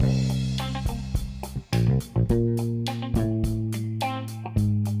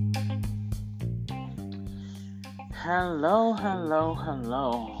Hello, hello,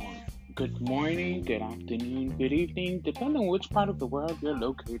 hello. Good morning, good afternoon, good evening, depending on which part of the world you're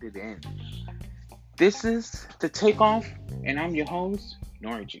located in. This is the Takeoff, and I'm your host,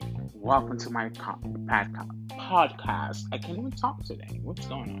 Norji. Welcome to my podcast. I can't even talk today. What's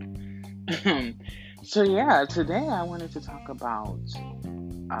going on? Today I wanted to talk about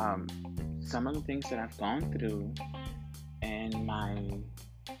um, some of the things that I've gone through in my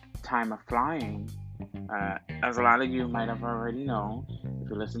time of flying. As a lot of you might have already known, if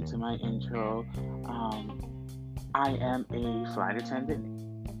you listen to my intro, I am a flight attendant,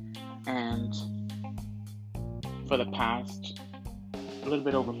 and for the past a little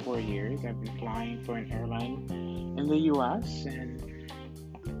bit over 4 years, I've been flying for an airline in the U.S. and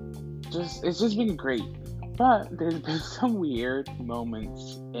it's just been great. But there's been some weird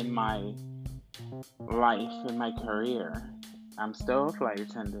moments in my life, in my career. I'm still a flight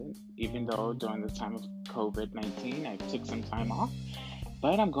attendant, even though during the time of COVID-19, I took some time off.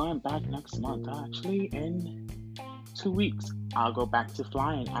 But I'm going back next month. Actually, in 2 weeks, I'll go back to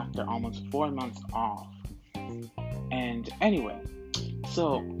flying after almost 4 months off. And anyway,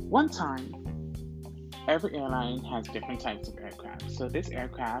 so one time, every airline has different types of aircraft. So this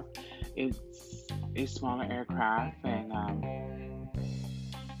aircraft is a smaller aircraft, and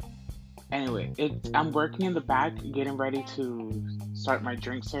anyway, I'm working in the back, getting ready to start my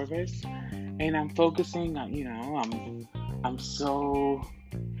drink service, and I'm focusing on, I'm so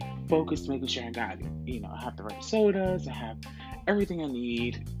focused, making sure I got, I have the right sodas, I have everything I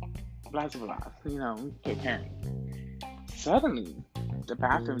need, blah blah blah, preparing. Suddenly, the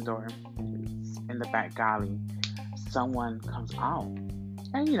bathroom door is in the back galley. Someone comes out,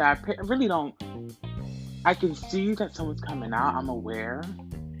 and I really don't. I can see that someone's coming out. I'm aware.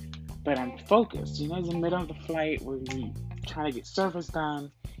 But I'm focused. It's the middle of the flight where we trying to get service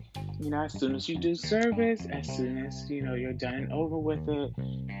done. As soon as you do service, as soon as you're done and over with it,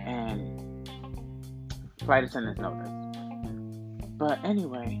 and flight attendants know this. But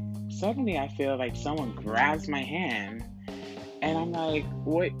anyway, suddenly I feel like someone grabs my hand, and I'm like,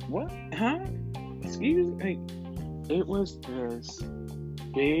 wait, what? Huh? Excuse me. It was this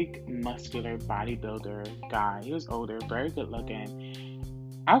big, muscular bodybuilder guy. He was older, very good looking.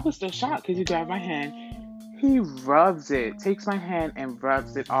 I was still shocked because he grabbed my hand. He takes my hand and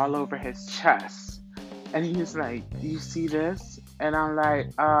rubs it all over his chest. And he's like, "You see this?" And I'm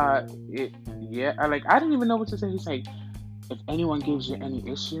like, yeah. I didn't even know what to say. He's like, "If anyone gives you any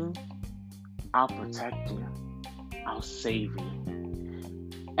issue, I'll protect you. I'll save you."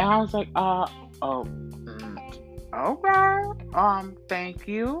 And I was like, okay, thank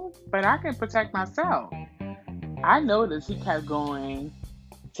you, but I can protect myself. I noticed he kept going,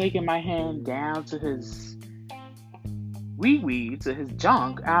 taking my hand down to his wee to his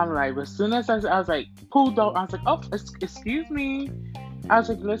junk. And I'm like, as soon as I was like, pulled up, I was like, oh, excuse me. I was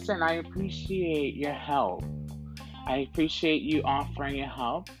like, listen, I appreciate your help. I appreciate you offering your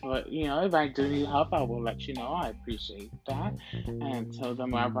help, but if I do need help, I will let you know. I appreciate that. And told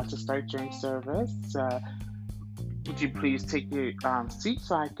them we're about to start drink service. Would you please take your seat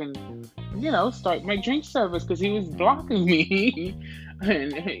so I can, start my drink service? Because he was blocking me.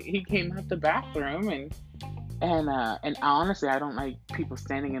 And he came out the bathroom, and honestly, I don't like people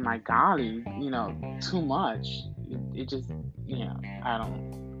standing in my galley, too much. It just, I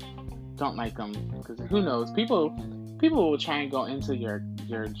don't like them, because who knows? People will try and go into your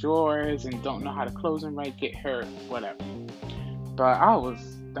drawers and don't know how to close them right, get hurt, whatever. But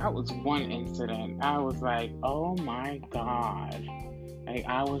that was one incident. I was like, oh my God. Like,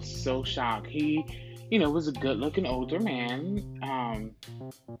 I was so shocked. He, was a good looking older man.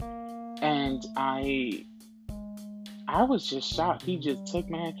 And I was just shocked. He just took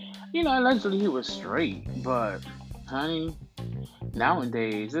my hand. Allegedly he was straight, but honey,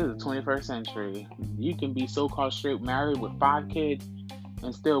 nowadays, this is the 21st century. You can be so-called straight, married with 5 kids,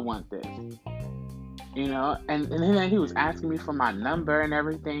 and still want this. And then he was asking me for my number and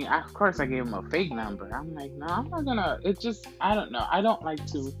everything. Of course, I gave him a fake number. I'm like, no, I'm not gonna. I don't know. I don't like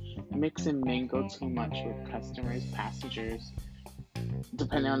to mix and mingle too much with customers, passengers,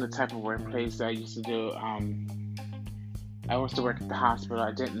 depending on the type of workplace I used to do. I used to work at the hospital.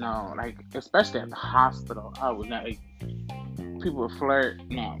 I didn't know, especially at the hospital, I would not, people would flirt.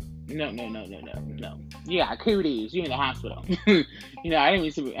 No. Yeah, cooties. You in the hospital. I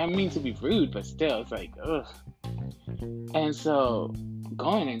didn't mean to be rude, but still, it's like, ugh. And so,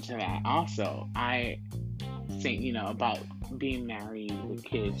 going into that, also, I think, about being married with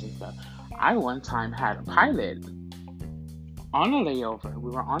kids and stuff. I one time had a pilot on a layover.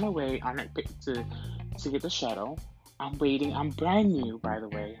 We were on our way to get the shuttle. I'm waiting. I'm brand new, by the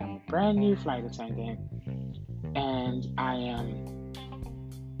way. I'm a brand new flight attendant. and I am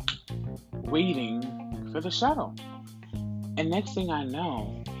waiting for the shuttle. And next thing I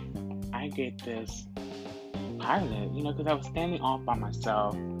know, I get this pilot, because I was standing off by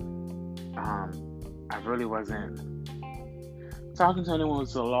myself. I really wasn't talking to anyone. It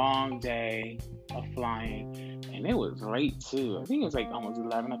was a long day of flying, and it was late too. I think it was like almost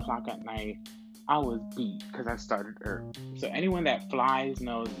 11 o'clock at night. I was beat because I started early. So anyone that flies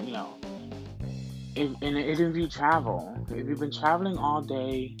knows, if you travel, if you've been traveling all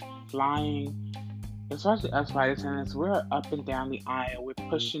day, flying, especially us flight attendants, we're up and down the aisle. We're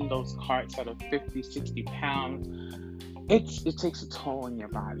pushing those carts that are 50, 60 pounds. It takes a toll on your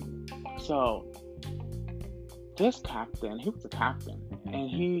body. So this captain, he was a captain, and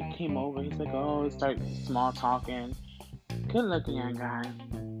he came over. He's like, oh, started small talking. Good looking young guy.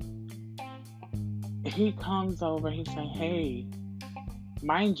 He comes over. He's like, hey,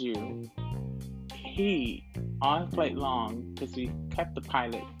 mind you, he all flight long, because we kept the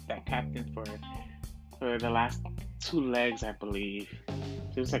pilot, that captain, for the last 2 legs, I believe.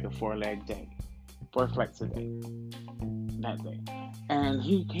 It was like a 4-leg day, 4 flights a day that day. And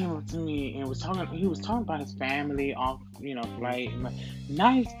he came up to me and was talking about his family off, flight.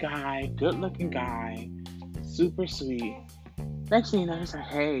 Nice guy, good looking guy, super sweet. Next thing you know, he's like,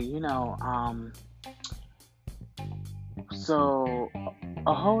 hey, so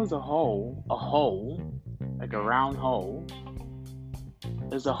a hole is a hole. A hole, like a round hole,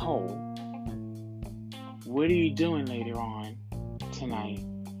 is a hole. What are you doing later on tonight?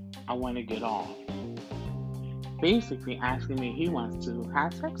 I want to get off. Basically asking me he wants to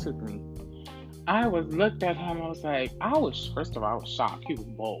have sex with me. I looked at him. I was like, first of all, I was shocked. He was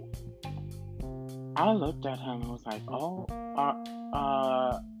bold. I looked at him and was like,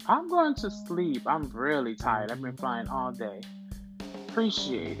 I'm going to sleep. I'm really tired. I've been flying all day.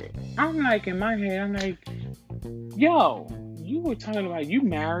 Appreciate it. I'm like, in my head, I'm like, yo, you were talking about you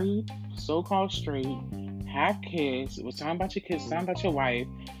married, so-called straight, have kids, was talking about your kids, talking about your wife.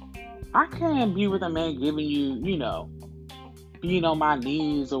 I can't be with a man giving you, being on my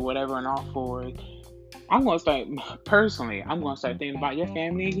knees or whatever and all fours. I'm going to start thinking about your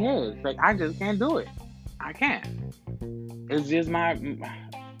family and kids. Like, I just can't do it. I can't. It's just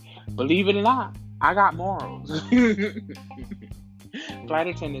believe it or not, I got morals. Flight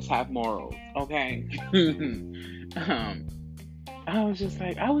attendants have morals, okay? I was just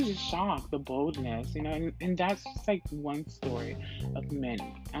shocked, the boldness, and that's just like one story of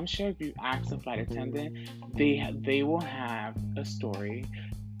many. I'm sure if you ask a flight attendant, they will have a story,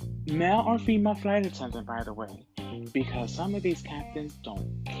 male or female flight attendant, by the way, because some of these captains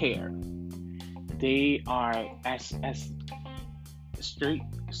don't care. They are as straight,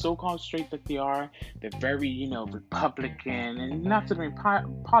 so-called straight that they are. They're very, Republican, and not to bring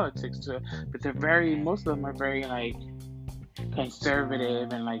politics to it, but most of them are very like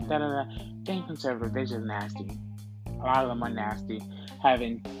conservative and like da-da-da. They ain't conservative, they're just nasty. A lot of them are nasty.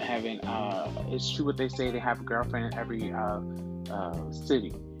 Having it's true what they say, they have a girlfriend in every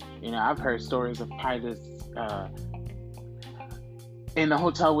city. I've heard stories of pilots in the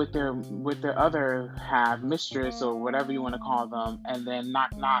hotel with their other half, mistress or whatever you want to call them, and then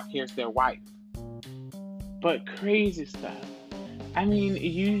knock knock, here's their wife. But crazy stuff. I mean,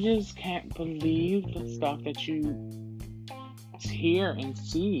 you just can't believe the stuff that you hear and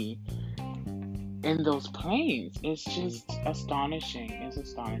see in those planes. It's just astonishing. It's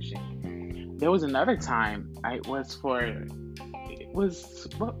astonishing. There was another time, what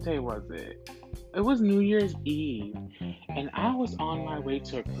day was it? It was New Year's Eve, and I was on my way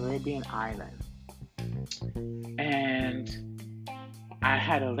to a Caribbean island, and I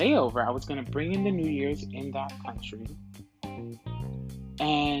had a layover. I was going to bring in the New Year's in that country,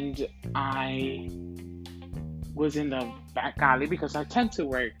 and I was in the back galley because I tend to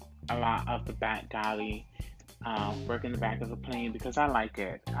work a lot of the back galley, work in the back of the plane because I like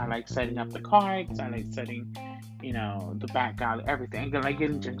it. I like setting up the carts. I like setting, the back galley, everything. I like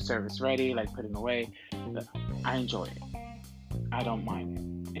getting drink service ready, like putting away. I enjoy it. I don't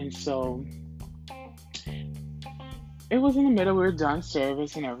mind it. And so it was in the middle. We were done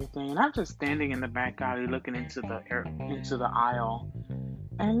service and everything, and I'm just standing in the back galley looking into the aisle.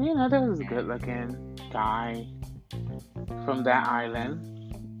 And there was a good-looking guy from that island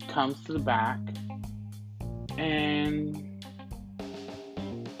comes to the back, and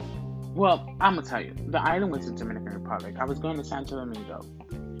I'm gonna tell you, the island was the Dominican Republic. I was going to Santo Domingo,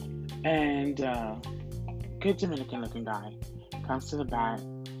 and good Dominican-looking guy comes to the back,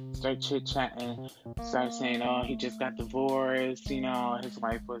 start chit-chatting, start saying, oh, he just got divorced, his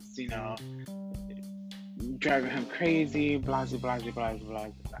wife was, driving him crazy, blah, blah, blah, blah, blah,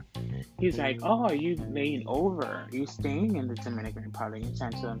 blah. He's like, oh, are you laying over? You staying in the Dominican Republic in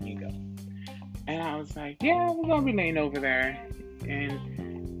Santo Domingo? And I was like, yeah, we're going to be laying over there.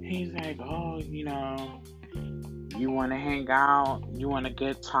 And he's like, oh, you want to hang out? You want a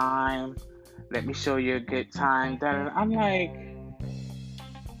good time? Let me show you a good time. I'm like,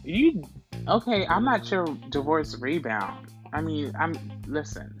 you, okay, I'm not your divorce rebound. I mean,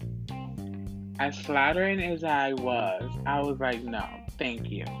 listen, as flattering as I was like, no, thank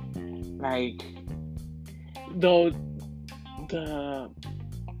you. Like, though, the,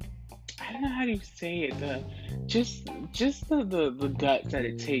 I don't know how do you say it, just the guts that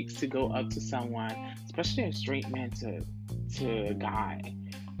it takes to go up to someone, especially a straight man to a guy.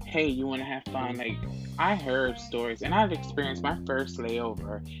 Hey, you want to have fun? Like, I heard stories, and I've experienced my first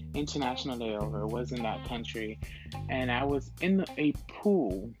layover, international layover, was in that country, and I was in in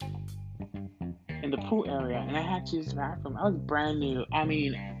the pool area, and I had to use the bathroom. I was brand new. I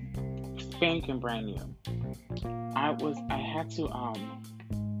mean, spanking brand new. I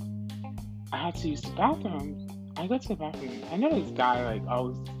had to use the bathroom. I go to the bathroom. I know this guy, like,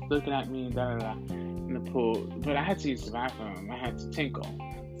 always looking at me, in the pool, but I had to use the bathroom. I had to tinkle.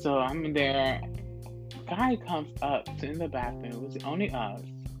 So I'm in there. Guy comes up in the bathroom. It was only us.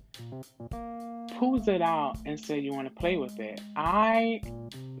 Pulls it out and said, "You want to play with it?" I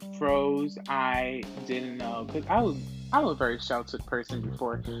froze. I didn't know, because I'm a very sheltered person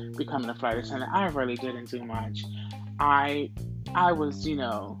before becoming a flight attendant. I really didn't do much. I was,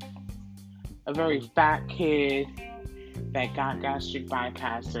 a very fat kid that got gastric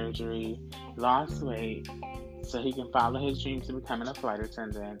bypass surgery, lost weight, so he can follow his dreams of becoming a flight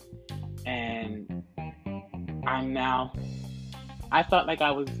attendant. And I felt like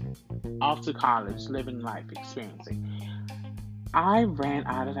I was off to college, living life, experiencing. I ran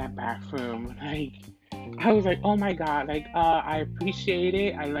out of that bathroom, like, I was like, oh my God, like, I appreciate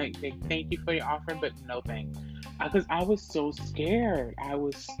it. I like, thank you for your offer, but no thanks. Because I was so scared. I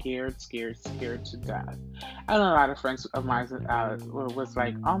was scared to death. I know a lot of friends of mine was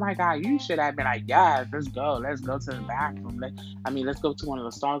like, oh my God, you should have been like, yeah, let's go to the bathroom. Let's go to one of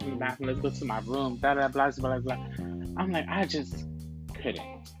the stalls in the bathroom. Let's go to my room. Blah blah blah blah blah. I'm like, I just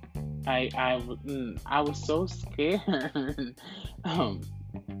couldn't. I was so scared.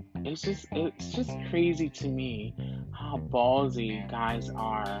 It's just crazy to me how ballsy guys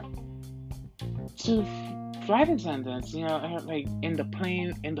are to flight attendants, like in the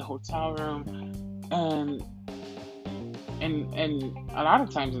plane, in the hotel room, and a lot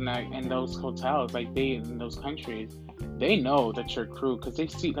of times in those hotels, like in those countries, they know that you're crew, because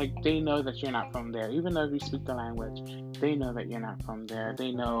they know that you're not from there. Even though you speak the language, they know that you're not from there.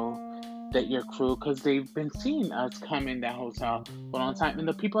 They know that you're crew because they've been seeing us come in that hotel for a long time, and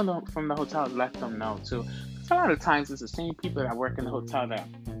the people from the hotel let them know too. Because a lot of times it's the same people that work in the hotel that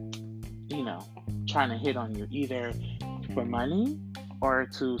trying to hit on you, either for money or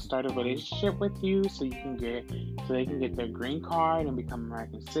to start a relationship with you, so they can get their green card and become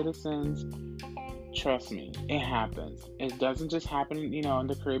American citizens. Trust me, it happens. It doesn't just happen, in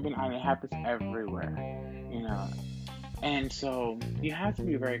the Caribbean island. It happens everywhere, And so you have to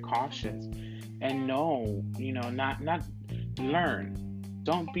be very cautious and know, not learn.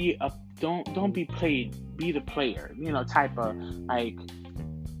 Don't be played. Be the player. Type of, like,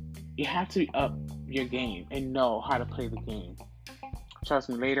 you have to up your game and know how to play the game. Trust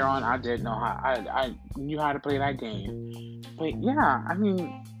me, later on I did know how. I knew how to play that game. But yeah, I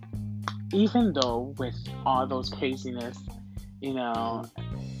mean, even though with all those craziness,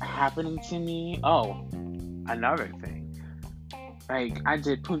 happening to me. Oh, another thing. Like, I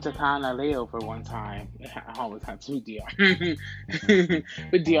did Punta Cana layover one time. I always have to do DR.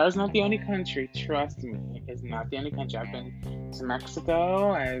 But DR is not the only country. Trust me, it's not the only country. I've been to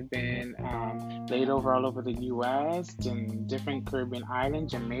Mexico. I've been laid over all over the U.S., in different Caribbean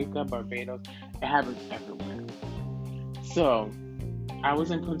islands, Jamaica, Barbados. It happens everywhere. So, I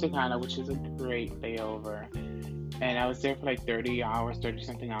was in Punta Cana, which is a great layover. And I was there for like 30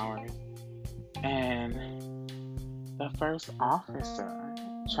 something hours. And the first officer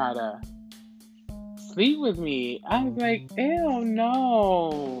tried to sleep with me. I was like, ew,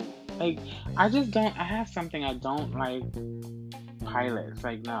 no. Like, I have something I don't like pilots.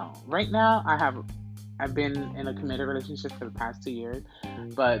 Like, no. Right now, I've been in a committed relationship for the past 2 years,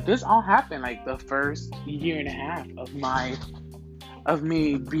 but this all happened like the first year and a half of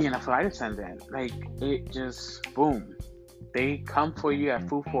me being a flight attendant. Like, it just, boom. They come for you at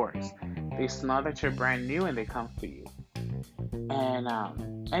full force. They smell that you're brand new and they come for you.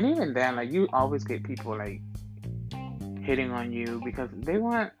 And even then, like, you always get people like hitting on you because they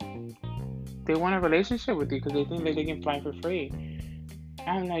want they want a relationship with you because they think that they can fly for free.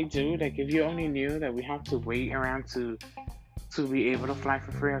 I'm like, dude, like if you only knew that we have to wait around to be able to fly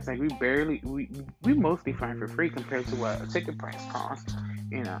for free. I was like, we mostly fly for free compared to what a ticket price costs,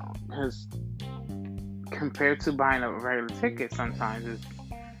 because compared to buying a regular ticket, sometimes it's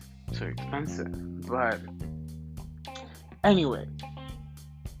too expensive. But anyway,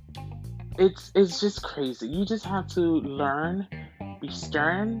 it's just crazy. You just have to learn, be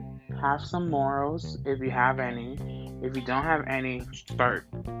stern, have some morals if you have any. If you don't have any, start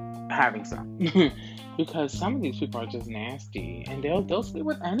having some. Because some of these people are just nasty and they'll sleep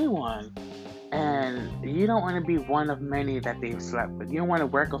with anyone. And you don't want to be one of many that they've slept with. You don't want to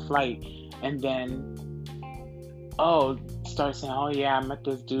work a flight and then start saying, oh yeah, I met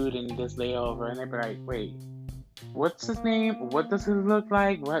this dude in this layover, and they be like, wait, what's his name? What does he look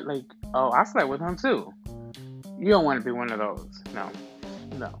like? What, like, oh, I slept with him too. You don't want to be one of those. No.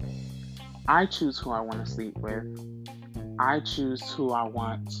 I choose who I want to sleep with. I choose who I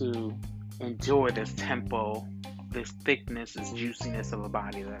want to enjoy this tempo, this thickness, this juiciness of a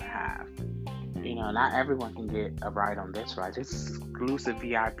body that I have. Not everyone can get a ride on this ride. This is exclusive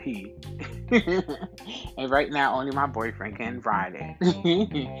VIP. And right now, only my boyfriend can ride it.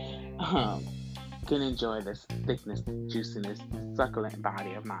 Can enjoy this thickness, juiciness, succulent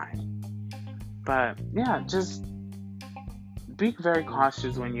body of mine. But yeah, just be very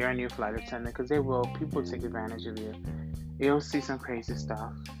cautious when you're a new flight attendant, because people take advantage of you. You'll see some crazy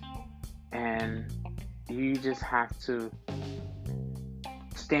stuff, and you just have to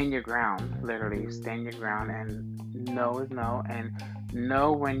stand your ground, literally stand your ground, and no is no, and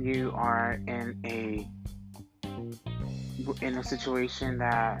know when you are in a situation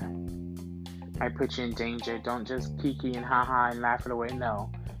that I put you in danger. Don't just kiki and haha and laugh it away.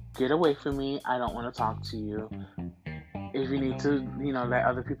 No, get away from me. I don't want to talk to you. If you need to, let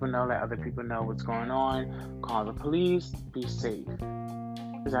other people know what's going on. Call the police. Be safe.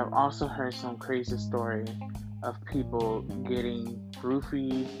 Because I've also heard some crazy story of people getting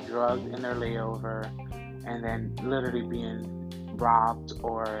roofied, drugged in their layover, and then literally being robbed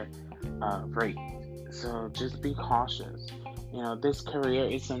or raped. So just be cautious. This career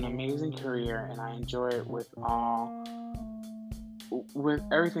is an amazing career, and I enjoy it with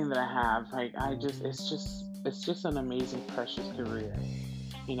everything that I have. Like it's just an amazing, precious career.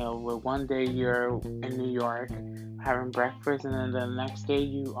 Where one day you're in New York having breakfast, and then the next day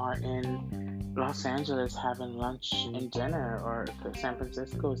you are in Los Angeles having lunch and dinner, or San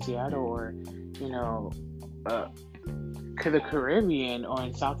Francisco, Seattle, or the Caribbean, or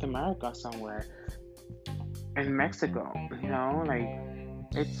in South America somewhere, in Mexico.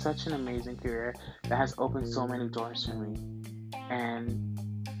 It's such an amazing career that has opened so many doors for me, and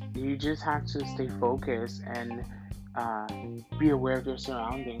you just have to stay focused and be aware of your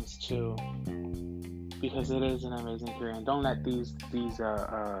surroundings too, because it is an amazing career. And don't let these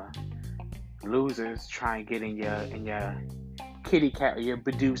losers try and get in your kitty cat or your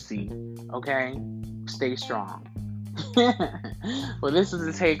Badusi. Okay, stay strong. Well, this is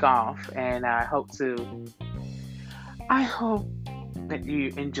a takeoff, and I hope that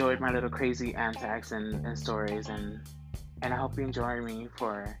you enjoyed my little crazy antics and stories, and I hope you enjoy me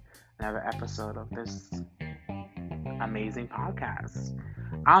for another episode of this amazing podcast.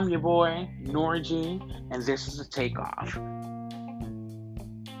 I'm your boy, Norgy, and this is the takeoff.